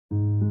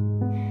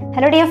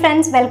Hello dear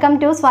friends, welcome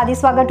to Swathi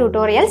Swagath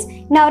tutorials.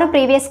 In our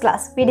previous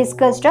class, we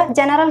discussed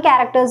general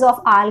characters of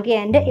algae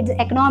and its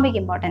economic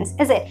importance.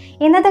 Is it?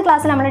 In this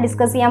class, we will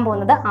discuss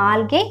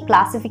algae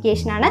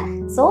classification.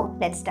 So,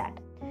 let's start.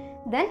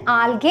 Then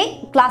algae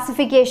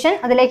classification.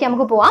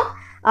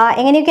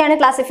 എങ്ങനെയൊക്കെയാണ്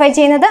classify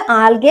ചെയ്യുന്നത്?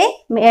 Algae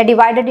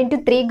divided into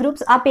 3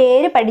 groups. ആ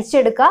പേര്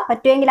പഠിച്ചെടുക്കുക,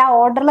 പറ്റുമെങ്കിൽ ആ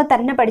ഓർഡറിൽ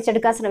തന്നെ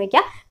പഠിച്ചെടുക്കാൻ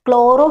ശ്രമിക്കുക.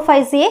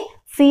 Chlorophyceae,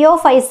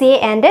 ഫിയോഫൈസിയെ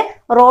and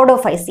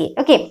റോഡോഫൈസിയെ.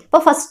 ഓക്കെ,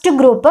 അപ്പോൾ ഫസ്റ്റ്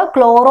ഗ്രൂപ്പ്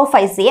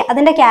ക്ലോറോഫൈസിയെ,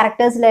 അതിന്റെ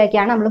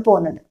ക്യാരക്ടേഴ്സിലേക്കാണ് നമ്മൾ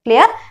പോകുന്നത്.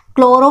 Clear?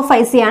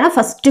 ക്ലോറോഫൈസിയാണ്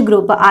first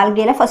group,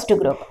 ആൽഗയിലെ first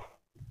group.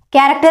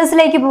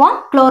 ക്യാരക്ടേഴ്സിലേക്ക് പോവാം.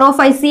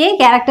 ക്ലോറോഫൈസിയെ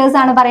ക്യാരക്ടേഴ്സ്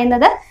ആണ്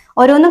പറയുന്നത്.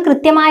 ഓരോന്നും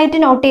കൃത്യമായിട്ട്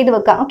നോട്ട് ചെയ്ത്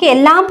വെക്കാം. ഓക്കെ,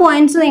 എല്ലാ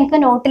പോയിന്റ്സും നിങ്ങൾക്ക്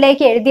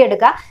നോട്ടിലേക്ക്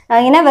എഴുതിയെടുക്കാം.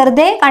 ഇങ്ങനെ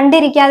വെറുതെ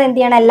കണ്ടിരിക്കാതെ എന്ത്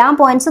ചെയ്യണം, എല്ലാ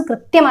പോയിന്റ്സും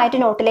കൃത്യമായിട്ട്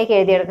നോട്ടിലേക്ക്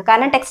എഴുതിയെടുക്കുക.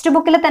 കാരണം ടെക്സ്റ്റ്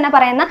ബുക്കിൽ തന്നെ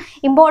പറയുന്ന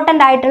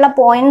ഇമ്പോർട്ടൻ്റ് ആയിട്ടുള്ള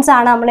പോയിന്റ്സ്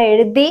ആണ് നമ്മൾ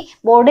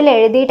ബോർഡിൽ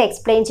എഴുതിയിട്ട്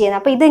എക്സ്പ്ലെയിൻ ചെയ്യുന്നത്.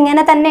 അപ്പോൾ ഇത്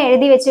ഇങ്ങനെ തന്നെ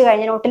എഴുതി വെച്ച്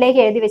കഴിഞ്ഞാൽ,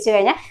 നോട്ടിലേക്ക് എഴുതി വെച്ച്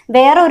കഴിഞ്ഞാൽ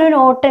വേറെ ഒരു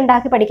നോട്ട്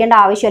ഉണ്ടാക്കി പഠിക്കേണ്ട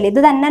ആവശ്യമില്ല.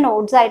 ഇത് തന്നെ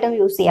നോട്ട്സ് ആയിട്ടും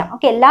യൂസ് ചെയ്യാം.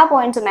 ഓക്കെ, എല്ലാ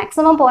പോയിന്റ്സും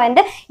മാക്സിമം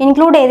പോയിന്റ്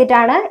ഇൻക്ലൂഡ്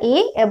ചെയ്തിട്ടാണ് ഈ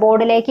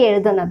ബോർഡിലേക്ക്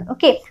എഴുതുന്നത്.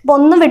 ഓക്കെ, അപ്പോൾ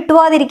ഒന്നും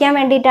വിട്ടുപോകാതിരിക്കാൻ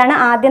വേണ്ടിയിട്ടാണ്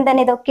ആദ്യം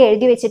തന്നെ ഇതൊക്കെ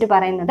എഴുതി വെച്ചിട്ട്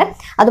പറയുന്നത്.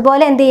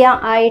 അതുപോലെ എന്ത്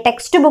ഈ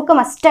ടെക്സ്റ്റ് ബുക്ക്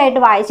മസ്റ്റ്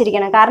ആയിട്ട്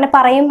വായിച്ചിരിക്കണം. കാരണം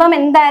പറയുമ്പം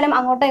എന്തായാലും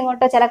അങ്ങോട്ടോ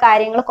ഇങ്ങോട്ടോ ചില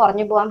കാര്യങ്ങൾ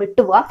കുറഞ്ഞു പോകാൻ,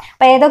 വിട്ടുപോകാം.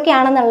 അപ്പൊ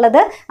ഏതൊക്കെയാണെന്നുള്ളത്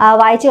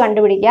വായിച്ച്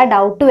കണ്ടുപിടിക്കുക.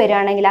 ഡൗട്ട്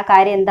വരികയാണെങ്കിൽ ആ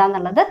കാര്യം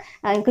എന്താണെന്നുള്ളത്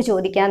നിങ്ങൾക്ക്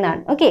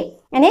ചോദിക്കാവുന്നതാണ്. ഓക്കെ,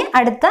 ഇനി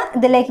അടുത്ത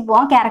ഇതിലേക്ക്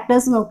പോകാം.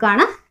 ക്യാരക്ടേഴ്സ്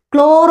നോക്കുകയാണ്.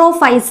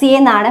 ക്ലോറോഫൈസിയെ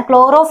എന്നാണ്.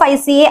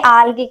 ക്ലോറോഫൈസിയെ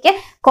ആൽഗയ്ക്ക്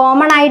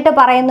കോമൺ ആയിട്ട്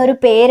പറയുന്ന ഒരു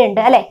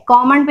പേരുണ്ട് അല്ലെ.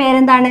 കോമൺ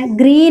പേരെന്താണ്?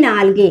 Green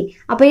algae.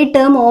 അപ്പൊ ഈ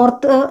ടേം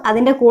ഓർത്ത്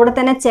അതിന്റെ കൂടെ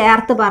തന്നെ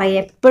ചേർത്ത്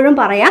പറയാം, എപ്പോഴും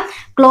പറയാം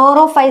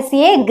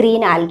Chlorophyceae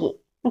green algae.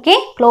 Okay,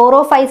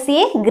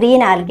 Chlorophyceae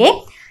green algae.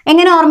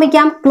 എങ്ങനെ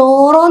ഓർമ്മിക്കാം?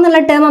 ക്ലോറോ എന്നുള്ള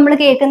ടേം നമ്മൾ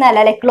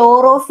കേൾക്കുന്നതല്ല അല്ലെ.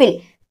 ക്ലോറോഫിൽ,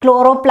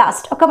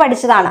 ക്ലോറോപ്ലാസ്റ്റ് ഒക്കെ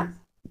പഠിച്ചതാണ്.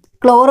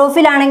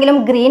 ക്ലോറോഫിൽ ആണെങ്കിലും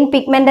ഗ്രീൻ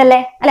പിഗ്മെന്റ് അല്ലേ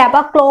അല്ലെ.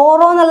 അപ്പൊ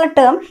ക്ലോറോ എന്നുള്ള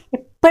ടേം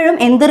എപ്പോഴും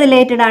എന്ത്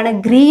റിലേറ്റഡ് ആണ്?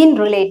 ഗ്രീൻ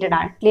റിലേറ്റഡ്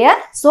ആണ്. ക്ലിയർ?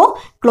 സോ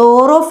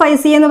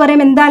ക്ലോറോഫൈസി എന്ന്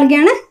പറയുമ്പോൾ എന്ത്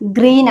ആൽഗയാണ്?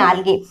 Green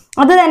algae.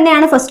 അത്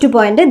തന്നെയാണ് first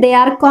point. They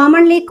are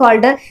commonly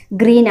called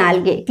green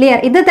algae. Clear?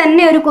 ഇത്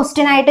തന്നെ ഒരു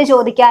ക്വസ്റ്റ്യൻ ആയിട്ട്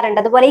ചോദിക്കാറുണ്ട്.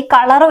 അതുപോലെ ഈ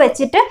കളർ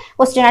വെച്ചിട്ട്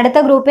ക്വസ്റ്റ്യൻ അടുത്ത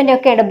ഗ്രൂപ്പിന്റെ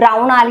ഒക്കെ ഉണ്ട്.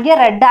 ബ്രൗൺ ആൽഗെ,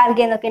 റെഡ്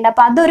ആൽഗെ എന്നൊക്കെ ഉണ്ട്.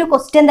 അപ്പൊ അതൊരു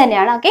ക്വസ്റ്റ്യൻ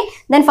തന്നെയാണ്. Okay,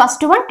 then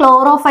first one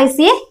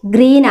Chlorophyceae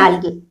green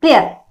algae.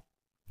 Clear?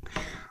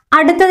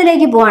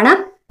 അടുത്തതിലേക്ക് പോവാണ്.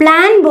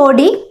 Plan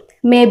body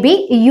may be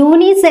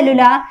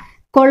unicellular,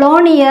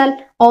 colonial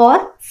or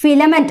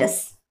filamentous.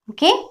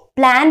 Okay,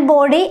 plant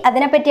body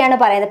അതിനെ പറ്റിയാണ്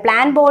പറയുന്നത്.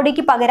 പ്ലാന്റ്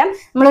ബോഡിക്ക് പകരം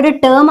നമ്മളൊരു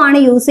ടേം ആണ്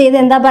യൂസ് ചെയ്ത്,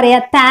 എന്താ പറയാ?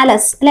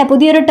 താലസ് അല്ലെ.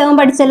 പുതിയൊരു ടേം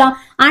പഠിച്ചല്ലോ.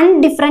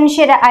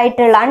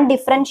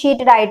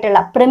 അൺഡിഫറൻഷിയേറ്റഡ് ആയിട്ടുള്ള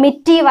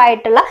പ്രിമിറ്റീവ്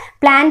ആയിട്ടുള്ള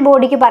പ്ലാന്റ്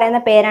ബോഡിക്ക് പറയുന്ന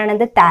പേരാണ്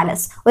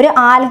താലസ്. ഒരു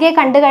ആൽഗെ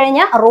കണ്ടു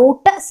കഴിഞ്ഞാൽ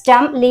റൂട്ട്,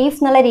 സ്റ്റം, ലീഫ്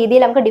എന്നുള്ള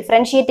രീതിയിൽ നമുക്ക്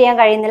ഡിഫറൻഷിയേറ്റ് ചെയ്യാൻ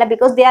കഴിയുന്നില്ല.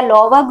 Because they are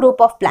lower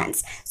group of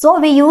plants. So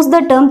we use the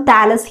term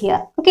Thales here.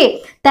 Okay,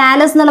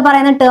 Thales എന്നുള്ള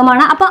പറയുന്ന ടേം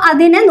ആണ്. അപ്പൊ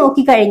അതിനെ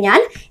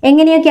നോക്കിക്കഴിഞ്ഞാൽ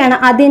എങ്ങനെയൊക്കെയാണ്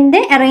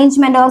അതിന്റെ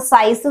അറേഞ്ച്മെന്റ് ഓർ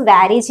സൈസ്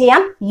വാരി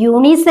ചെയ്യാം.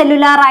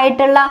 യൂണിസെല്ലുലാർ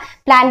ആയിട്ടുള്ള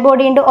പ്ലാന്റ്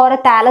ബോഡി ഉണ്ട്, ഓരോ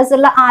താലസ്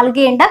ഉള്ള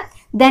ആൽഗെ ഉണ്ട്.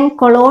 ദെൻ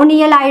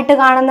കൊളോണിയൽ ആയിട്ട്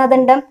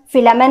കാണുന്നതുണ്ട്,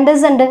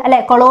 ഫിലമെന്റസ് ഉണ്ട് അല്ലെ.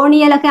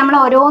 കൊളോണിയൽ ഒക്കെ നമ്മൾ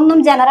ഓരോന്നും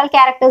ജനറൽ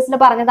ക്യാരക്ടേഴ്സിൽ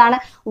പറഞ്ഞതാണ്.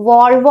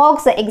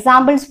 Volvox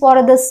examples for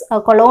this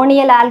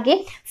colonial algae.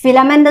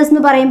 Filamentous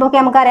എന്ന് പറയുമ്പോൾ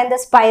നമുക്കറിയാം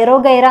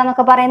സ്പൈറോഗൈറ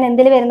എന്നൊക്കെ പറയുന്നത്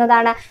എന്തിൽ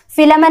വരുന്നതാണ്?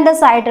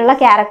 ഫിലമെന്റസ് ആയിട്ടുള്ള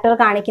ക്യാരക്ടർ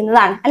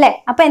കാണിക്കുന്നതാണ് അല്ലെ.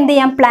 അപ്പൊ എന്ത്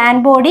ചെയ്യാം? പ്ലാൻ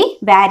ബോഡി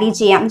വാരി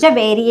ചെയ്യാം.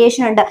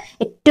 വേരിയേഷൻ ഉണ്ട്.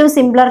 ഏറ്റവും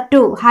സിംപ്ലർ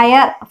ടു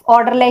ഹയർ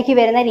ഓർഡറിലേക്ക്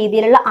വരുന്ന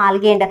രീതിയിലുള്ള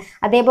ആൽഗെ ഉണ്ട്.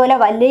 അതേപോലെ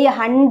വലിയ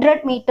 100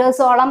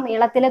 മീറ്റേഴ്സോളം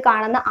നീളത്തിൽ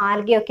കാണുന്ന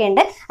ആൽഗയൊക്കെ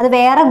ഉണ്ട്. അത്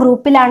വേറെ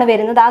ഗ്രൂപ്പിലാണ് വരുന്നത്.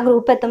 ആ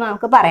ഗ്രൂപ്പ് എത്തുമ്പോൾ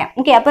നമുക്ക് പറയാം.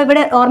 ഓക്കെ, അപ്പൊ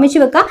ഇവിടെ ഓർമ്മിച്ചു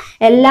വെക്കാം,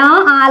 എല്ലാ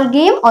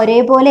ആൽഗയും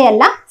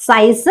ഒരേപോലെയല്ല,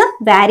 സൈസ്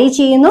വാരി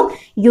ചെയ്യുന്നു.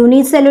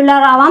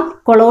 യൂണിസെല്ലുലാർ ആവാം,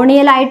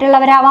 കൊളോണിയൽ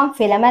ആയിട്ടുള്ളവരാവാം,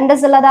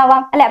 ഫിലമെന്റസ്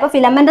ഉള്ളതാവാം അല്ലെ. അപ്പൊ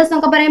ഫിലമെന്റസ്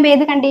എന്നൊക്കെ പറയുമ്പോൾ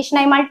ഏത്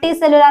കണ്ടീഷനായി? മൾട്ടി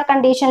സെല്ലുലാർ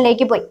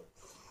കണ്ടീഷനിലേക്ക് പോയി.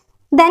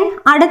 ദെൻ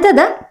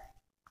അടുത്തത്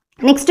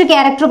നെക്സ്റ്റ്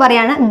ക്യാരക്ടർ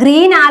പറയാണ്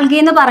ഗ്രീൻ ആൽഗെ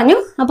എന്ന് പറഞ്ഞു.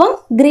 അപ്പം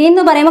ഗ്രീൻ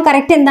എന്ന് പറയുമ്പോൾ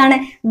കറക്റ്റ് എന്താണ്?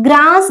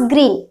 Grass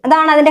green.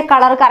 അതാണ് അതിന്റെ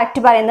കളർ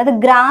കറക്റ്റ് പറയുന്നത്.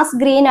 ഗ്രാസ്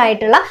ഗ്രീൻ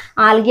ആയിട്ടുള്ള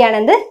ആൽഗയാണ്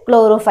എന്ത്?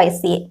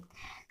 ക്ലോറോഫൈസിയെ.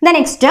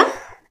 നെക്സ്റ്റ്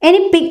ഇനി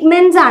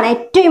പിഗ്മെന്റ്സ് ആണ്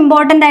ഏറ്റവും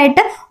ഇമ്പോർട്ടന്റ്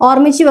ആയിട്ട്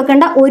ഓർമ്മിച്ച്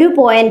വെക്കേണ്ട ഒരു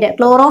പോയിന്റ്.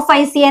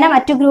 ക്ലോറോഫൈസിയനെ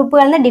മറ്റു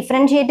ഗ്രൂപ്പുകളിൽ നിന്ന്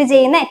ഡിഫറൻഷിയേറ്റ്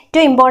ചെയ്യുന്ന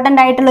ഏറ്റവും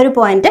ഇമ്പോർട്ടന്റ് ആയിട്ടുള്ള ഒരു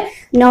പോയിന്റ്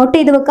നോട്ട്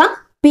ചെയ്ത് വെക്കാം.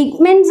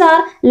 Pigments R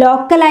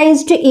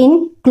localised in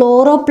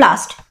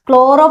chloroplast.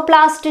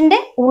 ക്ലോറോപ്ലാസ്റ്റിന്റെ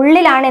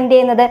ഉള്ളിലാണ് എന്ത്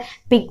ചെയ്യുന്നത്?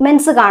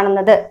 പിഗ്മെന്റ്സ്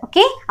കാണുന്നത്.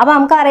 ഓക്കെ, അപ്പൊ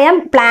നമുക്കറിയാം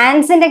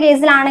പ്ലാന്റ്സിന്റെ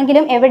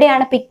കേസിലാണെങ്കിലും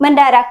എവിടെയാണ്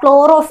പിഗ്മെന്റ്? ആരാ?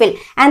 Chlorophyll.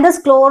 And this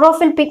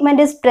chlorophyll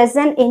pigment is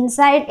present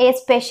inside A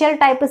special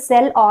type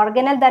cell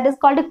organelle that is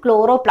called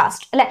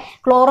chloroplast അല്ലെ.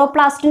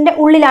 ക്ലോറോപ്ലാസ്റ്റിന്റെ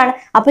ഉള്ളിലാണ്.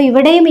 അപ്പൊ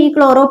ഇവിടെയും ഈ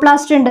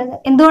ക്ലോറോപ്ലാസ്റ്റ് ഉണ്ട്.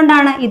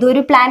 എന്തുകൊണ്ടാണ്?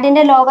 ഇതൊരു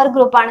പ്ലാന്റിന്റെ ലോവർ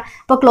ഗ്രൂപ്പ് ആണ്.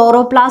 അപ്പൊ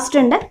ക്ലോറോപ്ലാസ്റ്റ്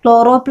ഉണ്ട്.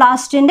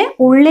 ക്ലോറോപ്ലാസ്റ്റിന്റെ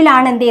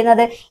ഉള്ളിലാണ് എന്ത്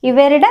ചെയ്യുന്നത്?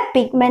 ഇവരുടെ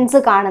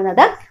പിഗ്മെന്റ്സ്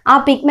കാണുന്നത്. ആ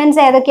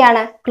പിഗ്മെന്റ്സ്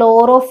ഏതൊക്കെയാണ്?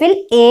 Chlorophyll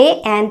A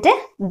and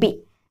B.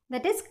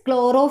 That is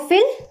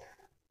chlorophyll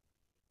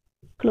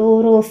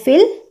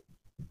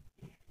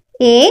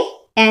A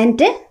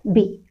and B.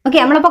 Okay,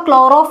 നമ്മളിപ്പോൾ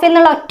ക്ലോറോഫിൽ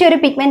എന്നുള്ള ഒറ്റ ഒരു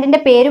പിഗ്മെന്റിന്റെ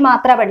പേര്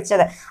മാത്രമാണ്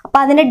പഠിച്ചത്. അപ്പൊ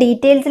അതിന്റെ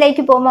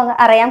ഡീറ്റെയിൽസിലേക്ക് പോകുമ്പോൾ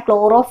അറിയാം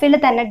ക്ലോറോഫിൽ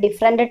തന്നെ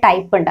ഡിഫറെന്റ്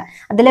ടൈപ്പ് ഉണ്ട്.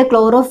 അതിൽ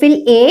ക്ലോറോഫിൽ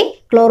എ,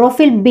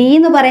 ക്ലോറോഫിൽ ബി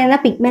എന്ന് പറയുന്ന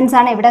പിഗ്മെന്റ്സ്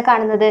ആണ് ഇവിടെ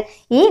കാണുന്നത്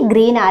ഈ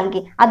ഗ്രീൻ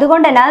ആൽഗി.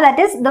 അതുകൊണ്ട് തന്നെ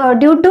that is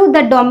due to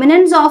the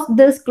dominance of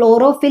this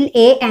chlorophyll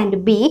A and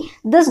B,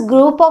 this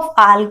group of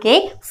algae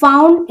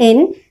found in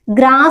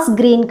grass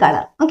green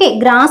colour. Okay,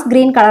 grass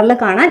green കളറിൽ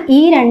കാണാൻ ഈ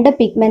രണ്ട്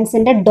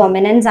പിഗ്മെന്റ്സിന്റെ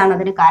ഡൊമിനൻസ് ആണ്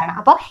അതിന് കാരണം.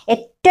 അപ്പോൾ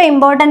ഏറ്റവും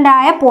ഇമ്പോർട്ടന്റ്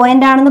ആയ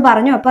പോയിന്റ് ആണെന്ന്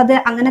പറഞ്ഞു. അപ്പൊ അത്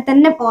അങ്ങനെ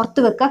തന്നെ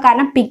ഓർത്ത് വെക്കുക,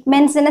 കാരണം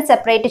പിഗ്മെന്റ്സിനെ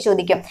സെപ്പറേറ്റ്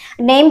ചോദിക്കും.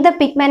 Name the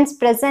pigments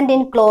present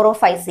in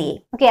Chlorophyceae.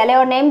 Okay,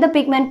 അല്ലെങ്കിൽ name the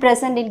pigment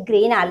present in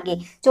green algae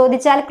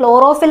ചോദിച്ചാൽ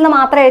ക്ലോറോഫിൽ എന്ന്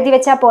മാത്രം എഴുതി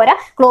വെച്ചാൽ പോരാ,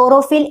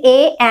 ക്ലോറോഫിൽ എ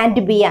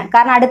ആൻഡ് ബി ആണ്.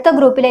 കാരണം അടുത്ത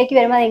ഗ്രൂപ്പിലേക്ക്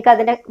വരുമ്പോൾ നിങ്ങൾക്ക്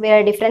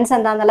അതിന്റെ ഡിഫറൻസ്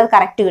എന്താണെന്നുള്ളത്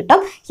കറക്റ്റ്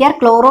കിട്ടും. Here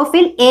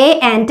chlorophyll A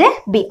and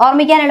B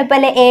ഓർമ്മിക്കാൻ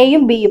എളുപ്പമല്ലേ,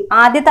 എയും ബിയും.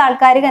 ആദ്യത്തെ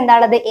ആൾക്കാർക്ക്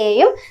എന്താണുള്ളത്,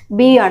 എയും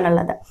ബിയും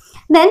ആണുള്ളത്.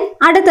 ദെൻ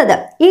അടുത്തത്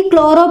ഈ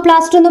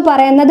ക്ലോറോപ്ലാസ്റ്റ് എന്ന്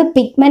പറയുന്നത്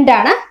പിഗ്മെന്റ്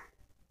ആണ്,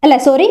 അല്ല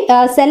സോറി,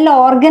 സെൽ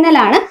ഓർഗനൽ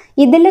ആണ്.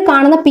 ഇതിൽ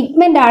കാണുന്ന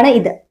പിഗ്മെന്റ് ആണ്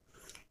ഇത്.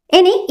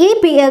 ഇനി ഈ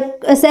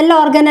സെൽ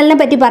ഓർഗനലിനെ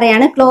പറ്റി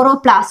പറയാണ്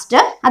ക്ലോറോപ്ലാസ്റ്റ്.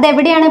 അത്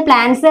എവിടെയാണ്,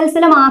 പ്ലാന്റ്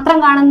സെൽസിൽ മാത്രം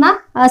കാണുന്ന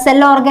സെൽ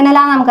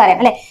ഓർഗനലാന്ന് നമുക്കറിയാം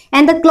അല്ലെ.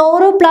 ആൻഡ് ദ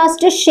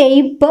ക്ലോറോപ്ലാസ്റ്റ്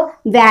ഷേപ്പ്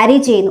വാരി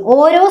ചെയ്യുന്നു.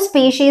 ഓരോ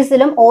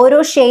സ്പീഷീസിലും ഓരോ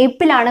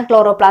ഷേപ്പിലാണ്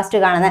ക്ലോറോപ്ലാസ്റ്റ്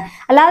കാണുന്നത്.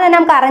 അല്ലാതെ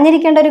നമുക്ക്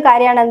അറിഞ്ഞിരിക്കേണ്ട ഒരു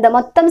കാര്യമാണ് എന്ത്,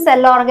 മൊത്തം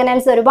സെൽ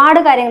ഓർഗനൽസ് ഒരുപാട്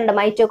കാര്യങ്ങളുണ്ട്.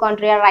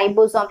 മൈറ്റോകോൺട്രിയ,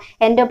 റൈബോസോം,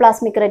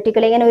 എൻഡോപ്ലാസ്മിക്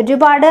റെറ്റിക്കുലം, ഇങ്ങനെ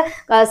ഒരുപാട്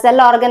സെൽ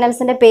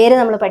ഓർഗനൽസിന്റെ പേര്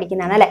നമ്മൾ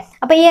പഠിക്കുന്നതാണ് അല്ലെ.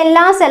 അപ്പൊ ഈ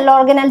എല്ലാ സെൽ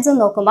ഓർഗനൽസും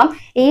നോക്കുമ്പം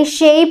ഈ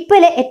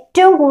ഷേപ്പിൽ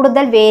ഏറ്റവും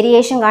കൂടുതൽ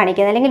വേരിയേഷൻ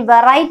കാണിക്കുന്നത് അല്ലെങ്കിൽ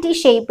വെറൈറ്റി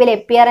ഷേപ്പിൽ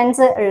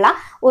അപ്പിയറൻസ് ഉള്ള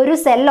ഒരു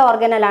സെൽ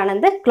ഓർഗനൽ ആണ്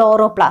എന്ത്,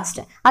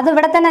 ക്ലോറോപ്ലാസ്റ്റ്. അത്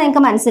ഇവിടെ തന്നെ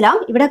നിങ്ങൾക്ക് മനസ്സിലാവും.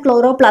 ഇവിടെ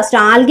ക്ലോറോപ്ലാസ്റ്റ്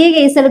ആൽഗെ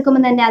കേസ്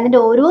എടുക്കുമ്പോൾ തന്നെ അതിന്റെ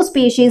ഓരോ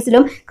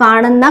സ്പീഷീസിലും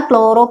കാണുന്ന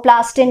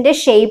ക്ലോറോപ്ലാസ്റ്റിന്റെ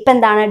ഷേപ്പ്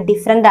എന്താണ്,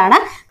 ഡിഫറെന്റ് ആണ്.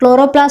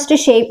 ക്ലോറോപ്ലാസ്റ്റ്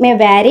ഷേപ്പ് മേ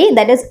വാരി,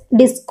 ദാറ്റ് ഇസ്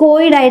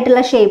ഡിസ്കോയിഡ്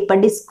ആയിട്ടുള്ള ഷേപ്പ്,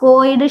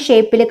 ഡിസ്കോയിഡ്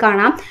ഷേപ്പിൽ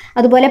കാണാം.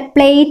 അതുപോലെ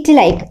പ്ലേറ്റ്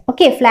ലൈക്ക്,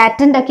 ഓക്കെ,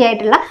 ഫ്ലാറ്റൻഡ് ഒക്കെ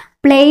ആയിട്ടുള്ള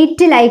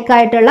പ്ലേറ്റ് ലൈക്ക്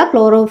ആയിട്ടുള്ള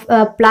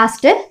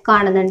ക്ലോറോപ്ലാസ്റ്റ്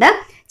കാണുന്നുണ്ട്.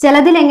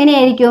 ചിലതിൽ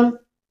എങ്ങനെയായിരിക്കും,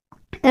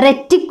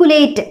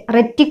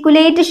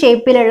 റെറ്റിക്കുലേറ്റ്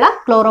ഷേപ്പിലുള്ള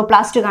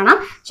ക്ലോറോപ്ലാസ്റ്റ് കാണാം.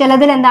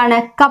 ചിലതിൽ എന്താണ്,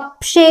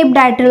 കപ്പ് ഷേപ്ഡ്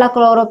ആയിട്ടുള്ള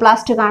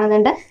ക്ലോറോപ്ലാസ്റ്റ്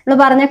കാണുന്നുണ്ട്. നമ്മൾ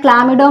പറഞ്ഞ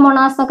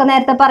ക്ലാമിഡോമോണാസ് എന്നൊക്കെ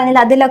നേരത്തെ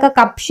പറഞ്ഞില്ല, അതിലൊക്കെ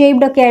കപ്പ്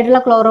ഷേപ്ഡ് ഒക്കെ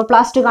ആയിട്ടുള്ള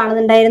ക്ലോറോപ്ലാസ്റ്റ്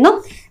കാണുന്നുണ്ടായിരുന്നു.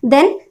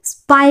 ദെൻ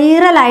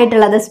സ്പൈറൽ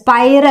ആയിട്ടുള്ളത്,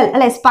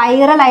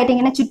 സ്പൈറൽ ആയിട്ട്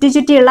ഇങ്ങനെ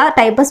ചുറ്റിയുള്ള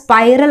ടൈപ്പ്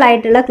സ്പൈറൽ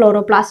ആയിട്ടുള്ള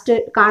ക്ലോറോപ്ലാസ്റ്റ്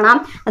കാണാം.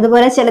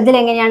 അതുപോലെ ചിലതിൽ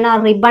എങ്ങനെയാണ്,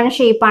 റിബൺ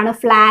ഷേപ്പാണ്,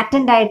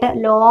 ഫ്ലാറ്റൻഡ് ആയിട്ട്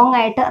ലോങ്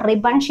ആയിട്ട്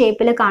റിബൺ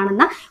ഷേപ്പിൽ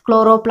കാണുന്ന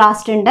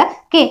ക്ലോറോപ്ലാസ്റ്റ് ഉണ്ട്.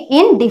 Okay,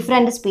 in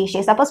different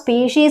species. അപ്പോൾ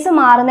സ്പീഷീസ്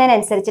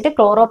മാറുന്നതിനനുസരിച്ചിട്ട്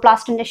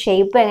ക്ലോറോപ്ലാസ്റ്റിന്റെ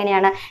ഷേപ്പ്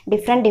എങ്ങനെയാണ്,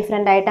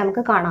 ഡിഫറെന്റ് ആയിട്ട്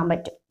നമുക്ക് കാണാൻ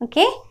പറ്റും.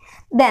 ഓക്കെ,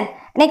 ദെൻ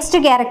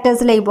നെക്സ്റ്റ്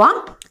ക്യാരക്ടേഴ്സിലേക്ക് പോവാം.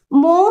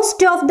 Most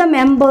of the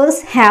members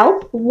have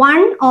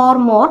one or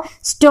more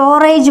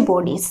storage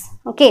bodies.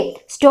 Okay,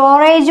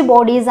 storage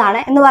bodies ആണ്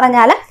എന്ന്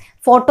പറഞ്ഞാൽ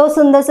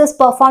ഫോട്ടോസിന്തസിസ്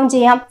പെർഫോം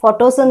ചെയ്യാം.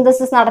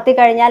 ഫോട്ടോസിന്തസിസ് നടത്തി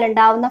കഴിഞ്ഞാൽ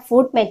ഉണ്ടാവുന്ന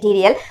ഫുഡ്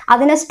മെറ്റീരിയൽ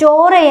അതിനെ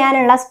സ്റ്റോർ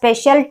ചെയ്യാനുള്ള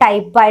സ്പെഷ്യൽ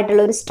ടൈപ്പ്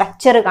ആയിട്ടുള്ള ഒരു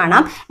സ്ട്രക്ചർ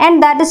കാണാം.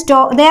 And that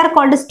they are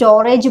cold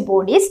storage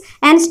bodies.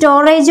 And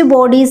storage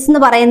bodies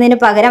എന്ന് പറയുന്നതിന്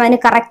പകരം അതിന്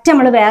കറക്റ്റ്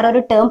നമ്മൾ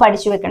വേറൊരു ടേം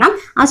പഠിച്ചു വെക്കണം.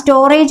 ആ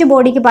സ്റ്റോറേജ്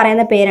ബോഡിക്ക്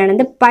പറയുന്ന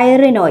പേരാണ്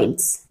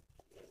pyrenoids.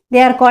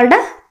 They are called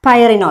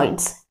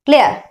pyrenoids.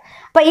 Clear?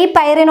 അപ്പൊ ഈ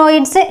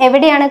പൈറിനോയിഡ്സ്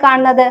എവിടെയാണ്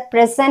കാണുന്നത്,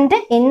 പ്രസന്റ്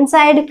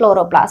ഇൻസൈഡ്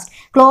ക്ലോറോപ്ലാസ്റ്റ്.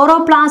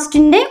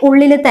 ക്ലോറോപ്ലാസ്റ്റിന്റെ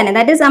ഉള്ളിൽ തന്നെ,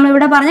 ദാറ്റ് ഈസ്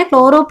നമ്മളിവിടെ പറഞ്ഞ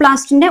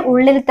ക്ലോറോപ്ലാസ്റ്റിന്റെ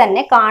ഉള്ളിൽ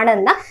തന്നെ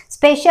കാണുന്ന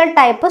സ്പെഷ്യൽ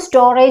ടൈപ്പ്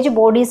സ്റ്റോറേജ്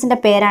ബോഡീസിന്റെ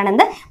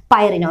പേരാണെന്ത്,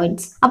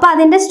 പൈറിനോയിഡ്സ്. അപ്പൊ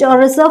അതിന്റെ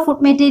റിസർവ്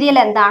ഫുഡ് മെറ്റീരിയൽ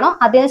എന്താണോ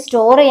അതിനെ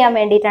സ്റ്റോർ ചെയ്യാൻ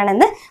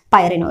വേണ്ടിയിട്ടാണ്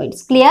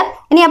പൈറിനോയിഡ്സ്. ക്ലിയർ?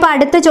 ഇനി അപ്പൊ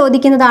അടുത്ത്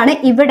ചോദിക്കുന്നതാണ്,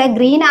 ഇവിടെ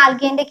ഗ്രീൻ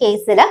ആൽഗേന്റെ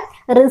കേസിൽ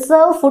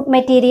റിസർവ് ഫുഡ്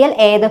മെറ്റീരിയൽ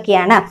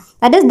ഏതൊക്കെയാണ്?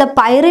 That is the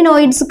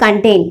pyrenoids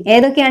contain.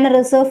 ഏതൊക്കെയാണ്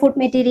reserve food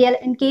material?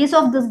 In case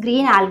of this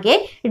green algae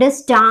it is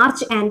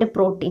starch and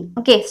protein.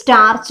 Okay,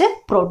 starch,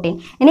 protein.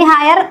 ഇനി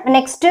ഹയർ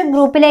നെക്സ്റ്റ്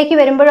ഗ്രൂപ്പിലേക്ക്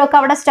വരുമ്പോഴൊക്കെ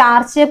അവിടെ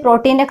സ്റ്റാർച്ച്,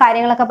 പ്രോട്ടീന്റെ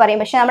കാര്യങ്ങളൊക്കെ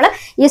പറയും. പക്ഷെ നമ്മൾ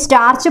ഈ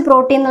സ്റ്റാർച്ച്,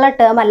 പ്രോട്ടീൻ എന്നുള്ള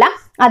ടേം അല്ല,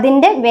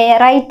 അതിന്റെ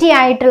വെറൈറ്റി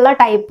ആയിട്ടുള്ള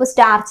ടൈപ്പ്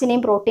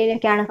സ്റ്റാർച്ചിനെയും പ്രോട്ടീനും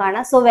ഒക്കെയാണ്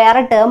കാണുക. സോ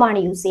വേറെ ടേം ആണ്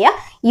യൂസ്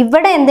ചെയ്യുക.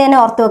 ഇവിടെ എന്തേലും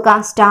ഓർത്ത്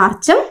വെക്കാം,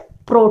 സ്റ്റാർച്ചും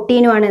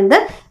പ്രോട്ടീനും ആണ് എന്ത്,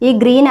 ഈ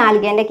ഗ്രീൻ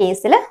ആൽഗേന്റെ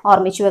കേസിൽ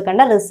ഓർമ്മിച്ചു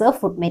വെക്കേണ്ട റിസർവ്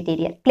ഫുഡ്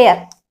മെറ്റീരിയൽ. ക്ലിയർ?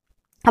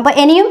 അപ്പൊ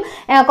ഇനിയും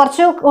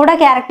കുറച്ചുകൂടെ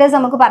ക്യാരക്ടേഴ്സ്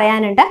നമുക്ക്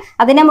പറയാനുണ്ട്.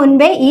 അതിന്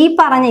മുൻപേ ഈ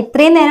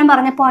ഇത്രയും നേരം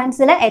പറഞ്ഞ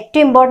പോയിന്റ്സിൽ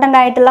ഏറ്റവും ഇമ്പോർട്ടന്റ്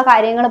ആയിട്ടുള്ള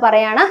കാര്യങ്ങൾ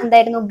പറയാണ്.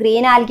 എന്തായിരുന്നു?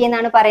 ഗ്രീൻ ആൽഗെ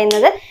എന്നാണ്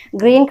പറയുന്നത്.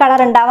 ഗ്രീൻ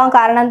കളർ ഉണ്ടാവാൻ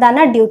കാരണം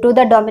എന്താണ്? Due to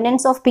the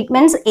dominance of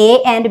pigments A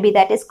and B,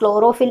 that is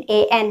chlorophyll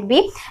A and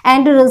B.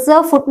 And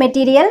reserve food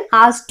material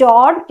R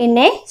stored in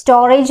A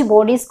storage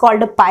bodies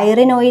called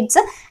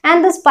pyrenoids.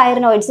 And this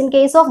pyrenoids, in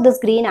case of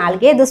this green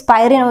algae, this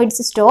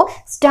pyrenoids store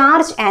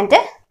starch and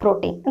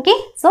protein. Okay,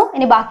 so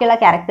ഇനി ബാക്കിയുള്ള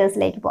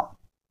ക്യാരക്ടേഴ്സിലേക്ക് പോവാം.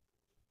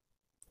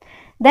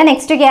 The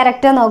next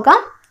character നോക്കാം.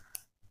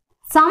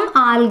 Some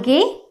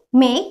algae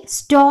may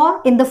store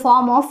in the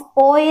form of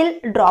oil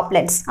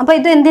droplets. അപ്പോൾ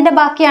ഇത് എന്തിന്റെ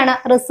ബാക്കിയാണ്?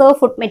 Reserve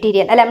food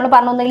material അല്ലെ. നമ്മൾ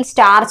പറഞ്ഞൊന്നെങ്കിൽ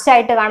സ്റ്റാർച്ച്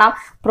ആയിട്ട് കാണാം,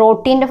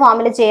 പ്രോട്ടീന്റെ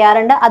ഫോമിൽ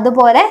ചെയ്യാറുണ്ട്.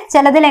 അതുപോലെ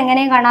ചിലതിൽ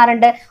എങ്ങനെയും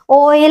കാണാറുണ്ട്,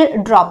 ഓയിൽ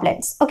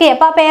ഡ്രോപ്ലെറ്റ്സ്. ഓക്കെ,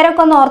 അപ്പൊ ആ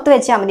പേരൊക്കെ ഒന്ന് ഓർത്ത്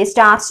വെച്ചാൽ മതി.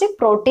 സ്റ്റാർച്ച്,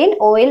 പ്രോട്ടീൻ,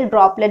 ഓയിൽ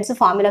ഡ്രോപ്ലെറ്റ്സ്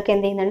ഫോമിലൊക്കെ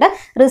എന്ത് ചെയ്യുന്നുണ്ട്,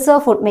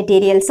 റിസർവ് ഫുഡ്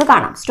മെറ്റീരിയൽസ്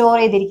കാണാം, സ്റ്റോർ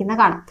ചെയ്തിരിക്കുന്ന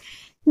കാണാം.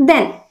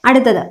 Then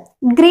അടുത്തത്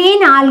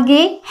green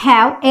algae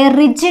have a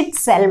rigid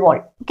cell wall.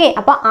 Okay,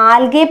 അപ്പോൾ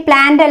algae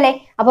plant അല്ലേ,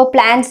 അപ്പോൾ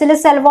പ്ലാന്റ്സിൽ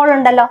സെൽ വോൾ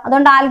ഉണ്ടല്ലോ,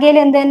 അതുകൊണ്ട് ആൽഗയിൽ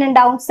എന്ത് തന്നെ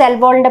ഉണ്ടാവും, സെൽ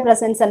വോളിന്റെ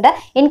പ്രസൻസ് ഉണ്ട്.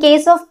 In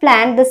case of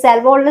plant the cell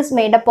wall is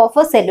made up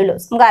of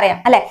cellulose, നമുക്കറിയാം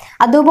അല്ലെ.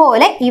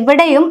 അതുപോലെ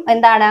ഇവിടെയും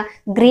എന്താണ്,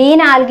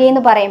 ഗ്രീൻ ആൽഗെ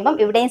എന്ന് പറയുമ്പോൾ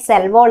ഇവിടെയും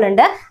സെൽ വോൾ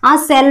ഉണ്ട്. ആ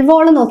സെൽ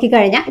വോൾ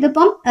നോക്കിക്കഴിഞ്ഞാൽ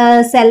ഇതിപ്പം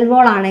സെൽ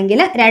വോൾ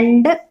ആണെങ്കിൽ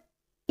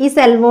ഈ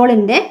സെൽ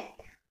വോളിന്റെ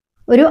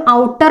ഒരു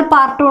ഔട്ടർ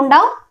പാർട്ടും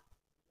ഉണ്ടാവും,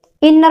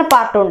 ഇന്നർ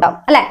പാർട്ടും ഉണ്ടാവും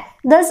അല്ലെ.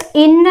 ദസ്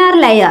ഇന്നർ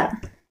ലെയർ,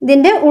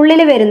 ഇതിന്റെ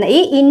ഉള്ളിൽ വരുന്ന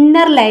ഈ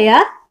inner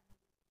layer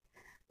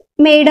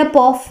made up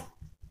of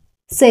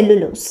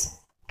cellulose.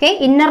 Okay,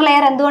 inner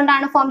layer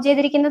എന്തുകൊണ്ടാണ് ഫോം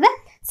ചെയ്തിരിക്കുന്നത്,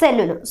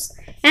 cellulose.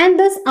 And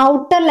this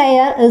outer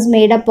layer is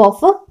made up of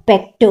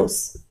pectose.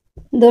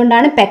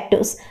 എന്തുകൊണ്ടാണ്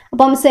pectose.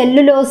 അപ്പം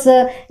cellulose,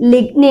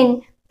 lignin,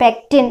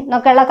 pectin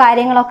എന്നൊക്കെയുള്ള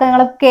കാര്യങ്ങളൊക്കെ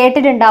നിങ്ങൾ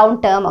കേട്ടിട്ടുണ്ടാവും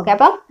ടേം ഒക്കെ.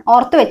 അപ്പം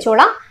ഓർത്ത്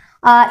വെച്ചോളാം.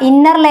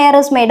 Inner layer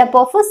is made up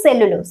of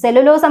cellulose.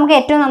 Cellulose നമുക്ക്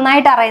ഏറ്റവും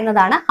നന്നായിട്ട്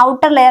അറിയുന്നതാണ്.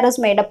 Outer layer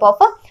is made up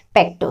of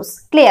പെക്ടോസ്.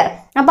 Clear.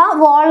 അപ്പൊ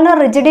വോളിന്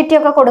റിജിഡിറ്റി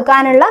ഒക്കെ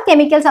കൊടുക്കാനുള്ള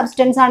കെമിക്കൽ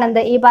സബ്സ്റ്റൻസ് ആണ് എന്ത്,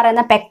 ഈ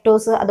പറയുന്ന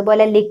പെക്ടോസ്,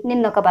 അതുപോലെ ലിഗ്നിൻ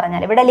എന്നൊക്കെ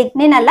പറഞ്ഞാൽ. ഇവിടെ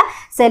ലിഗ്നിൻ അല്ല,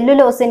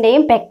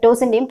 സെല്ലുലോസിന്റെയും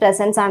പെക്ടോസിന്റെയും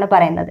പ്രസൻസ് ആണ്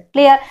പറയുന്നത്.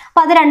 ക്ലിയർ.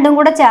 അപ്പൊ അത് രണ്ടും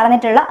കൂടെ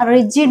ചേർന്നിട്ടുള്ള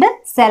റിജിഡ്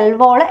സെൽ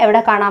വോൾ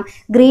എവിടെ കാണാം,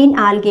 ഗ്രീൻ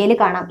ആൽഗയിൽ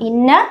കാണാം.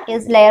 ഇന്നർ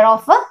ഇസ് ലെയർ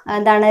ഓഫ്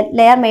എന്താണ്,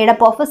 layer made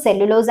up of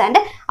cellulose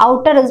and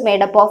outer is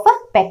made up of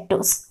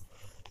പെക്ടോസ്.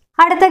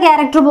 അടുത്ത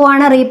ക്യാരക്ടർ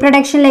പോവാണ്,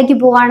 റീപ്രൊഡക്ഷനിലേക്ക്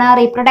പോവാണ്.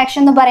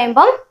 റീപ്രൊഡക്ഷൻ എന്ന്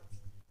പറയുമ്പോൾ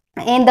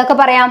എന്തൊക്കെ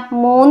പറയാം,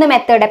 3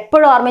 മെത്തേഡ്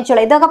എപ്പോഴും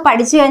ഓർമ്മിച്ചോളൂ. ഇതൊക്കെ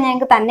പഠിച്ചു കഴിഞ്ഞാൽ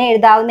ഞങ്ങൾക്ക് തന്നെ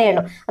എഴുതാവുന്നേ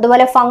ഉള്ളൂ.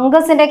 അതുപോലെ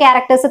ഫംഗസിന്റെ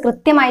ക്യാരക്ടേഴ്സ്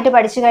കൃത്യമായിട്ട്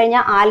പഠിച്ചു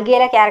കഴിഞ്ഞാൽ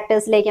ആൽഗയിലെ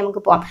ക്യാരക്ടേഴ്സിലേക്ക്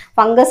നമുക്ക് പോകാം.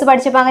 ഫംഗസ്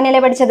പഠിച്ചപ്പോൾ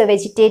അങ്ങനെയല്ലേ പഠിച്ചത്,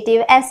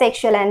 വെജിറ്റേറ്റീവ്,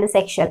 അസെക്ഷൽ ആൻഡ്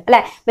സെക്ഷൽ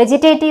അല്ലെ.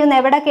 വെജിറ്റേറ്റീവ് എന്ന്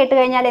എവിടെ കേട്ട്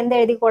കഴിഞ്ഞാൽ എന്ത്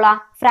എഴുതിക്കോളാം,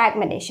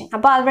 ഫ്രാഗ്മെന്റേഷൻ.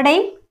 അപ്പൊ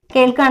അവിടെയും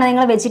കേൾക്കുകയാണ്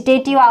നിങ്ങൾ,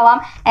 വെജിറ്റേറ്റീവ് ആവാം,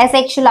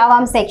 അസെക്ഷൽ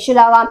ആവാം, സെക്ഷൽ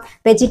ആവാം.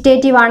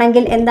 വെജിറ്റേറ്റീവ്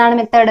ആണെങ്കിൽ എന്താണ്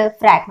മെത്തേഡ്,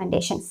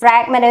 ഫ്രാഗ്മെന്റേഷൻ.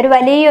 ഫ്രാഗ്മെന്റ് ഒരു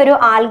വലിയൊരു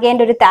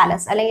ആൽഗേന്റെ ഒരു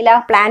താലസ് അല്ലെങ്കിൽ ആ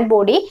പ്ലാന്റ്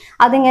ബോഡി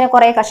അതിങ്ങനെ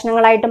കുറെ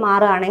കഷ്ണങ്ങളായിട്ട്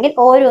മാറുകയാണെങ്കിൽ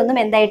ഓരോന്നും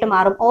എന്തായിട്ട്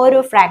മാറും,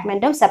 ഓരോ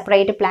ഫ്രാഗ്മെന്റും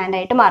സെപ്പറേറ്റ് പ്ലാന്റ്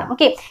ആയിട്ട് മാറും.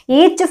 Okay,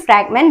 each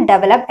fragment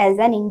develop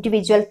as an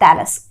individual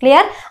Thales.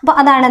 Clear. അപ്പൊ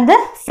അതാണെന്ത്,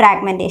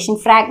 ഫ്രാഗ്മെന്റേഷൻ,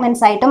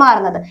 ഫ്രാഗ്മെന്റ്സ് ആയിട്ട്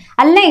മാറുന്നത്.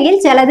 അല്ലെങ്കിൽ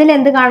ചിലതിൽ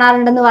എന്ത്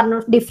കാണാറുണ്ടെന്ന്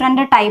പറഞ്ഞു,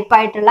 ഡിഫറെന്റ് ടൈപ്പ്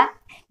ആയിട്ടുള്ള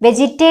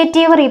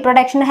വെജിറ്റേറ്റീവ്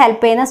റീപ്രൊഡക്ഷന്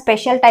ഹെൽപ്പ് ചെയ്യുന്ന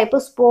സ്പെഷ്യൽ ടൈപ്പ്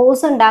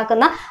സ്പോർസ്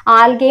ഉണ്ടാക്കുന്ന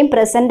ആൽഗയും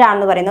പ്രസന്റ്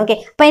ആണെന്ന് പറയുന്നത്. ഓക്കെ,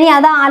 അപ്പൊ ഇനി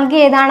അത് ആൽഗ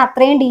ഏതാണ്,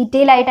 അത്രയും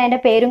ഡീറ്റെയിൽ ആയിട്ട് അതിന്റെ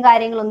പേരും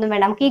കാര്യങ്ങളൊന്നും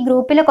വേണം. നമുക്ക് ഈ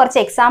ഗ്രൂപ്പിൽ കുറച്ച്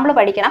എക്സാമ്പിൾ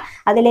പഠിക്കണം,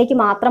 അതിലേക്ക്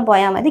മാത്രം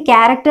പോയാൽ മതി.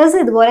 ക്യാരക്ടേഴ്സ്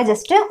ഇതുപോലെ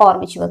ജസ്റ്റ്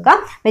ഓർമ്മിച്ചു വെക്കാം.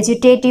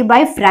 വെജിറ്റേറ്റീവ്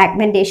ബൈ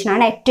ഫ്രാഗ്മെന്റേഷൻ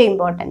ആണ് ഏറ്റവും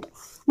important.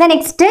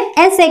 Next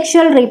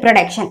asexual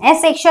reproduction.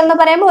 Asexual എന്ന്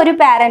പറയുമ്പോൾ ഒരു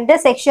പാരന്റ്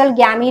സെക്ഷൽ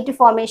ഗ്യാമീറ്റ്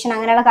ഫോർമേഷൻ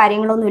അങ്ങനെയുള്ള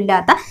കാര്യങ്ങളൊന്നും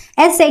ഇല്ലാത്ത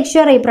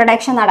അസെക്ഷൽ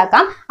റീപ്രൊഡക്ഷൻ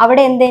നടക്കാം.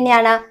 അവിടെ എന്ത്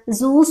തന്നെയാണ്,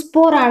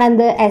 സൂസ്പോർ ആണ്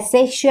എന്ത്,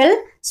 അസെക്ഷൽ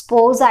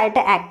സ്പോർസ്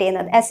ആയിട്ട് ആക്ട്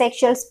ചെയ്യുന്നത്.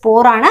 അസെക്ഷൽ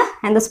സ്പോർ ആണ്,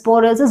 and the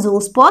spore is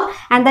സൂസ്പോർ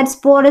and that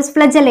spore is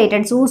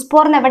flagellated.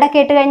 സൂസ്പോർ എന്ന് എവിടെ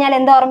കേട്ട് കഴിഞ്ഞാൽ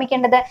എന്താ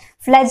ഓർമ്മിക്കേണ്ടത്,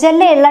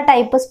 ഫ്ലജല്ല ഉള്ള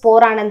ടൈപ്പ്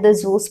സ്പോർ ആണ് എന്ത്,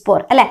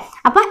 സൂസ്പോർ അല്ലെ.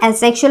 അപ്പൊ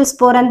അസെക്ഷൽ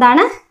സ്പോർ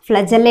എന്താണ്,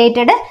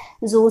 ഫ്ലജലേറ്റഡ്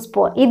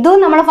സൂസ്പോർ.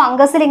 ഇതും നമ്മൾ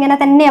ഫംഗസിൽ ഇങ്ങനെ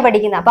തന്നെയാണ്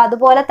പഠിക്കുന്നത്. അപ്പൊ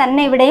അതുപോലെ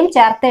തന്നെ ഇവിടെയും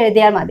ചേർത്ത്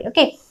എഴുതിയാൽ മതി.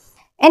 ഓക്കെ,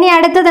 ഇനി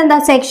അടുത്തത് എന്താ,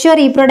 സെക്ഷൽ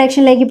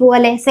റീപ്രൊഡക്ഷനിലേക്ക്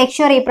പോവല്ലേ.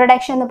 സെക്ഷൽ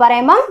റീപ്രൊഡക്ഷൻ എന്ന്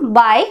പറയുമ്പോൾ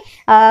by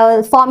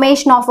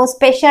formation of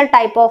special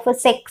type of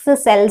sex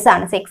cells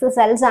ആണ്. സെക്സ്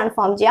സെൽസ് ആണ്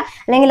ഫോം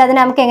ചെയ്യുക, അല്ലെങ്കിൽ അതിന്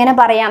നമുക്ക് എങ്ങനെ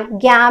പറയാം,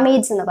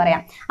 ഗ്യാമീറ്റ്സ് എന്ന്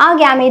പറയാം. ആ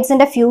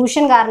ഗ്യാമീറ്റ്സിന്റെ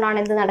ഫ്യൂഷൻ കാരണമാണ്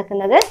എന്ത്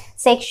നടക്കുന്നത്,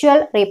 സെക്ഷൽ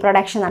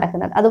റീപ്രൊഡക്ഷൻ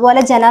നടക്കുന്നത്. അതുപോലെ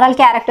ജനറൽ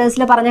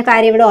ക്യാരക്ടേഴ്സിൽ പറഞ്ഞ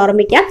കാര്യം ഇവിടെ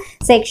ഓർമ്മിക്കാം.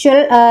 സെക്ഷൽ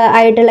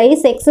ആയിട്ടുള്ള ഈ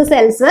സെക്സ്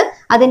സെൽസ്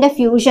അതിന്റെ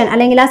ഫ്യൂഷൻ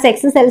അല്ലെങ്കിൽ ആ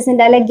സെക്സ്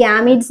സെൽസിന്റെ അല്ലെങ്കിൽ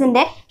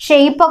ഗ്യാമീറ്റ്സിന്റെ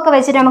ഷേപ്പ് ഒക്കെ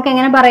വെച്ചിട്ട് നമുക്ക്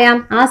എങ്ങനെ പറയാം,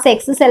 ആ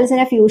സെക്സ്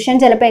സെൽസിന്റെ ഫ്യൂഷൻ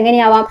ചിലപ്പോൾ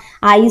എങ്ങനെയാവാം,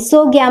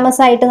 ഐസോഗ്യാമസ്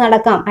ആയിട്ട്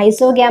നടക്കാം.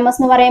 ഐസോഗ്യാമസ്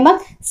എന്ന് പറയുമ്പോൾ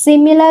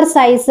സിമിലർ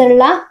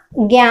സൈസുള്ള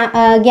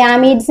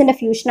ഗ്യാമീറ്റ്സിന്റെ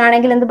ഫ്യൂഷൻ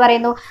ആണെങ്കിൽ എന്ത്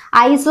പറയുന്നു,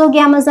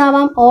 ഐസോഗ്യാമസ്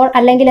ആവാം. ഓർ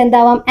അല്ലെങ്കിൽ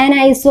എന്താവാം,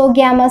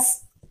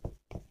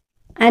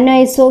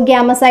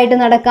 അനൈസോഗ്യാമസ് ആയിട്ട്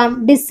നടക്കാം.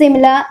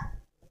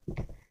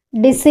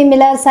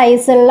 ഡിസിമിലർ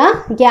സൈസുള്ള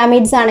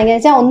ഗ്യാമീറ്റ്സ് ആണെങ്കിൽ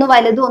വെച്ചാൽ ഒന്ന്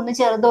വലുതും ഒന്ന്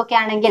ചെറുതും ഒക്കെ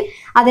ആണെങ്കിൽ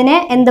അതിനെ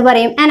എന്ത്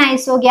പറയും,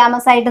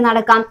 അനൈസോഗ്യാമസ് ആയിട്ട്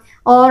നടക്കാം.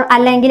 ഓർ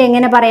അല്ലെങ്കിൽ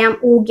എങ്ങനെ പറയാം,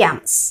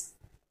 ഊഗ്യാമസ്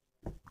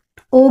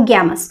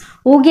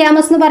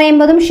എന്ന്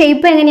പറയുമ്പോഴും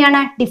ഷേപ്പ്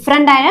എങ്ങനെയാണ്,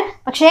 ഡിഫറെന്റ് ആണ്.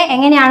 പക്ഷെ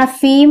എങ്ങനെയാണ്,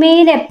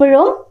 ഫീമെയിൽ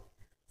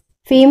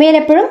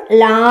എപ്പോഴും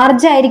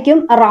ലാർജ് ആയിരിക്കും,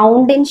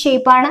 റൗണ്ട് ഇൻ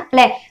ഷേപ്പ് ആണ്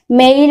അല്ലെ.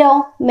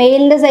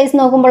 മെയിലിന്റെ സൈസ്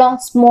നോക്കുമ്പോഴോ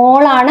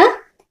സ്മോൾ ആണ്,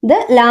 ഇത്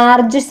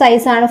ലാർജ്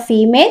സൈസ് ആണ്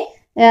ഫീമെയിൽ.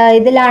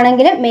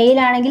 ഇതിലാണെങ്കിൽ മെയിൽ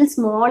ആണെങ്കിൽ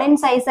സ്മോൾ ഇൻ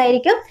സൈസ്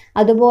ആയിരിക്കും.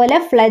 അതുപോലെ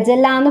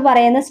ഫ്ലജല്ല എന്ന്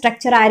പറയുന്ന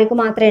സ്ട്രക്ചർ ആർക്ക്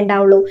മാത്രമേ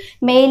ഉണ്ടാവുള്ളൂ,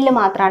 മെയിലിന്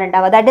മാത്രമാണ്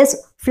ഉണ്ടാവുക. ദാറ്റ് ഈസ്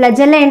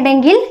ഫ്ലജല്ല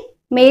ഉണ്ടെങ്കിൽ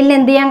മെയിലിന്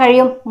എന്ത് ചെയ്യാൻ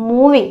കഴിയും,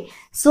 moving.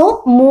 So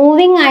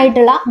moving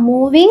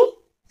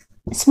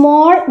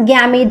small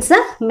gametes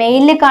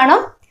മെയിലിൽ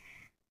കാണും.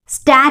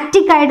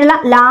 സ്റ്റാറ്റിക് ആയിട്ടുള്ള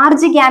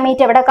ലാർജ്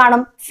ഗ്യാമീറ്റ് എവിടെ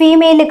കാണും,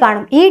 ഫീമെയിൽ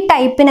കാണും. ഈ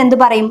ടൈപ്പിന് എന്ത്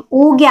പറയും?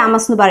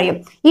 oogamous എന്ന് പറയും.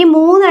 ഈ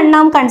 3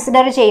 എണ്ണം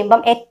കൺസിഡർ ചെയ്യുമ്പോൾ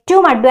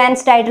ഏറ്റവും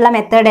അഡ്വാൻസ്ഡ് ആയിട്ടുള്ള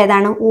മെത്തേഡ്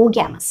ഏതാണ്?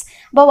 oogamous.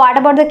 അപ്പോൾ what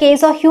about the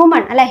case of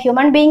human? അല്ലെ,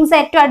 ഹ്യൂമൻ ബീങ്സ്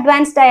ഏറ്റവും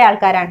അഡ്വാൻസ്ഡ് ആയ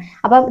ആൾക്കാരാണ്.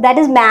 അപ്പോൾ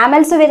ദാറ്റ് ഈസ്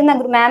മാമൽസ് വരുന്ന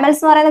മാമൽസ്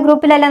എന്ന് പറയുന്ന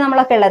ഗ്രൂപ്പിലല്ലേ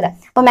നമ്മളൊക്കെ ഉള്ളത്.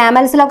 അപ്പോൾ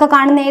മാമൽസിലൊക്കെ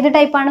കാണുന്ന ഏത്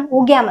ടൈപ്പാണ്?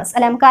 oogamous.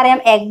 അല്ലെ, നമുക്കറിയാം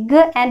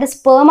എഗ് ആൻഡ്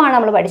സ്പേം ആണ്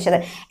നമ്മൾ പഠിച്ചത്.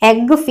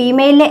 എഗ്,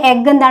 ഫീമെയിലിലെ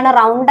എഗ് എന്താണ്?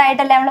 റൗണ്ട്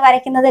ആയിട്ടല്ലേ നമ്മൾ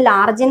വരയ്ക്കുന്നത്.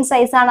 ലാർജ് ഇൻ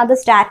സൈസ് ആണ്, അത്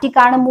സ്റ്റാറ്റിക്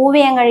ആണ്, മൂവ്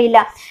ചെയ്യാൻ കഴിയില്ല.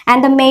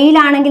 ആൻഡ് ദ മെയിൽ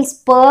ആണെങ്കിൽ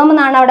സ്പേം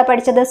എന്നാണ് അവിടെ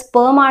പഠിച്ചത്.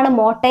 സ്പേം ആണ്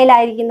മോട്ടൈൽ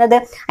ആയിരിക്കുന്നത്.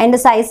 അതിന്റെ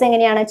സൈസ്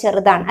എങ്ങനെയാണ്?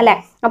 ചെറുതാണ് അല്ലെ.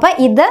 അപ്പൊ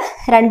ഇത്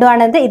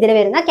രണ്ടുമാണ് ഇതിൽ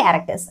വരുന്ന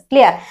ക്യാരക്ടേഴ്സ്.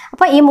 ക്ലിയർ?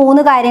 അപ്പൊ ഈ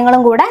 3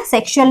 കാര്യങ്ങളും കൂടെ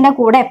സെക്ഷലിന്റെ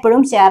കൂടെ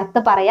എപ്പോഴും ചേർത്ത്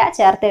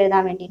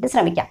എഴുതാൻ വേണ്ടിയിട്ട്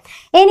ശ്രമിക്കാം.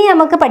 ഇനി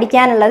നമുക്ക്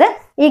പഠിക്കാനുള്ളത്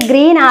ഈ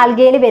ഗ്രീൻ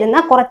ആൽഗയിൽ വരുന്ന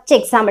കുറച്ച്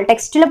എക്സാമ്പിൾ,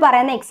 ടെക്സ്റ്റിൽ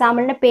പറയുന്ന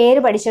എക്സാമ്പിളിന്റെ പേര്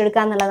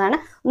പഠിച്ചെടുക്കുക എന്നുള്ളതാണ്.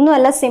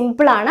 ഒന്നുമല്ല,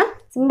 സിമ്പിൾ ആണ്.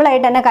 സിമ്പിൾ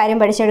ആയിട്ട് തന്നെ കാര്യം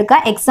പഠിച്ചെടുക്കുക.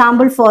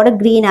 Example for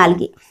green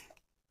algae.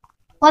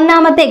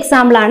 ഒന്നാമത്തെ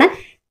എക്സാമ്പിൾ ആണ്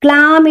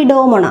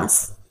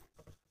ക്ലാമിഡോമോണാസ്.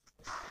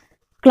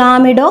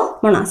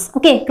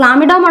 ഓക്കെ,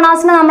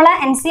 ക്ലാമിഡോമോണാസിനെ നമ്മൾ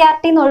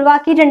NCERT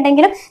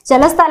ഒഴിവാക്കിയിട്ടുണ്ടെങ്കിലും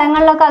ചില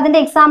സ്ഥലങ്ങളിലൊക്കെ അതിന്റെ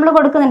എക്സാമ്പിൾ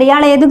കൊടുക്കുന്നുണ്ട്.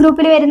 ഇയാൾ ഏത്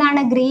ഗ്രൂപ്പിൽ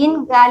വരുന്നതാണ്? ഗ്രീൻ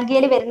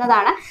ആൽഗയിൽ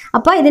വരുന്നതാണ്.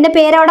 അപ്പോൾ ഇതിന്റെ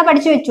പേര് അവിടെ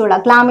പഠിച്ചു വെച്ചോളൂ,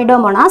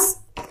 Chlamydomonas.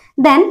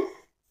 Then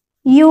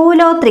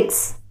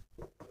യൂലോത്രിക്സ്.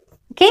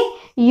 Okay,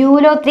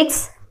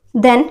 യൂലോത്രിക്സ്.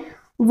 Then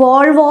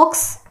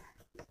Volvox.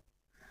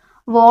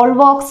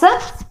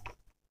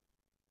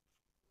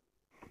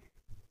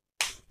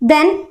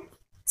 Then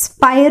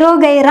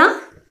Spiroghyra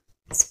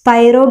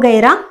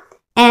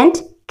and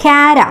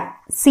Chara.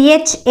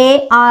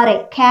 CHARA.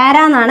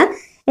 Chara എന്നാണ്.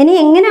 ഇനി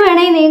എങ്ങനെ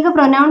വേണമെങ്കിൽ നിങ്ങൾക്ക്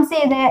പ്രൊനൗൺസ്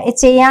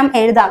ചെയ്യാം,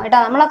 എഴുതാം കേട്ടോ.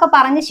 നമ്മളൊക്കെ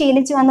പറഞ്ഞ്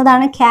ശീലിച്ച്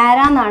വന്നതാണ്. ഖാര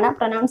എന്നാണ്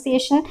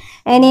പ്രൊനൗൺസിയേഷൻ.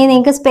 ഇനി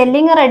നിങ്ങൾക്ക്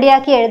സ്പെല്ലിംഗ്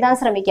റെഡിയാക്കി എഴുതാൻ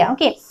ശ്രമിക്കാം.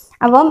 ഓക്കെ,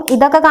 അപ്പം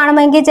ഇതൊക്കെ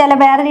കാണുമ്പോൾ എനിക്ക് ചില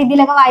വേറെ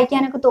രീതിയിലൊക്കെ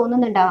വായിക്കാനൊക്കെ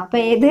തോന്നുന്നുണ്ടാവും. അപ്പോൾ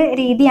ഏത്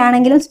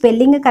രീതിയാണെങ്കിലും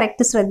സ്പെല്ലിംഗ്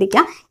കറക്റ്റ്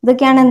ശ്രദ്ധിക്കാം.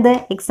 ഇതൊക്കെയാണ്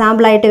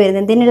എക്സാമ്പിൾ ആയിട്ട്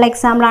വരുന്നത്. ഇതിനുള്ള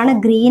എക്സാമ്പിൾ ആണ്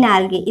ഗ്രീൻ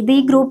ആൽഗി. ഇത് ഈ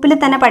ഗ്രൂപ്പിൽ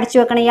തന്നെ പഠിച്ചു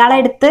വെക്കണം. ഇയാളെ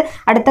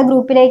അടുത്ത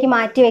ഗ്രൂപ്പിലേക്ക്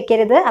മാറ്റി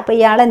വെക്കരുത്. അപ്പോൾ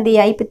ഇയാൾ എന്ത്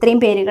ചെയ്യുക? ഇപ്പം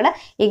ഇത്രയും പേരുകൾ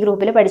ഈ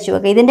ഗ്രൂപ്പിൽ പഠിച്ചു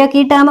വെക്കുക. ഇതിൻ്റെയൊക്കെ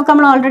ഈ ടേമൊക്കെ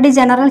നമ്മൾ ഓൾറെഡി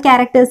ജനറൽ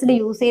ക്യാരക്ടേഴ്സിൽ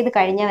യൂസ് ചെയ്ത്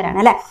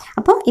കഴിഞ്ഞവരാണ് അല്ലേ.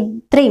 അപ്പോൾ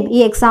ഇത്രയും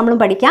ഈ എക്സാമ്പിളും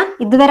പഠിക്കാം.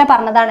 ഇതുവരെ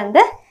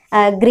പറഞ്ഞതാണ്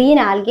green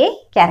algae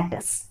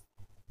characters.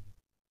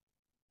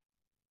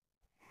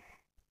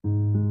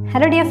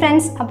 Hello dear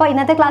friends, അപ്പോൾ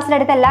ഇന്നത്തെ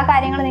ക്ലാസ്സിലെടുത്ത എല്ലാ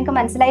കാര്യങ്ങളും നിങ്ങൾക്ക്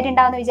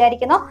മനസ്സിലായിട്ടുണ്ടാവുമെന്ന്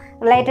വിചാരിക്കുന്നു.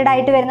 റിലേറ്റഡ്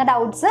ആയിട്ട് വരുന്ന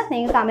ഡൗട്ട്സ്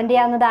നിങ്ങൾക്ക് കമൻറ്റ്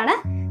ചെയ്യാവുന്നതാണ്.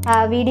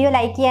 വീഡിയോ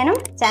ലൈക്ക് ചെയ്യാനും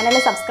ചാനൽ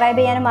സബ്സ്ക്രൈബ്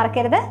ചെയ്യാനും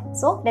മറക്കരുത്.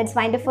 So let's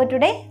find for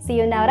today. See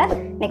you in our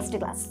next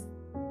class.